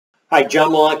Hi,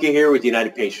 John Malanka here with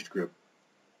United Patients Group.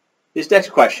 This next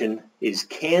question is,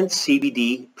 can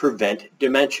CBD prevent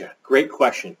dementia? Great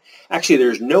question. Actually,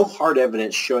 there's no hard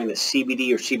evidence showing that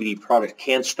CBD or CBD products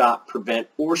can stop, prevent,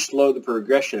 or slow the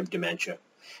progression of dementia.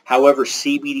 However,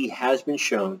 CBD has been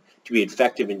shown to be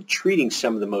effective in treating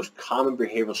some of the most common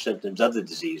behavioral symptoms of the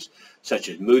disease, such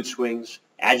as mood swings,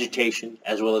 agitation,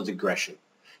 as well as aggression.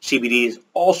 CBD is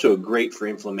also great for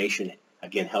inflammation,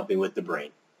 again, helping with the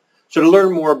brain. So to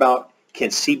learn more about can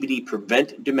CBD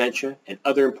prevent dementia and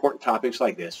other important topics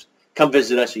like this, come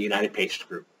visit us at United Patients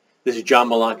Group. This is John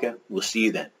Malanka. We'll see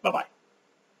you then. Bye-bye.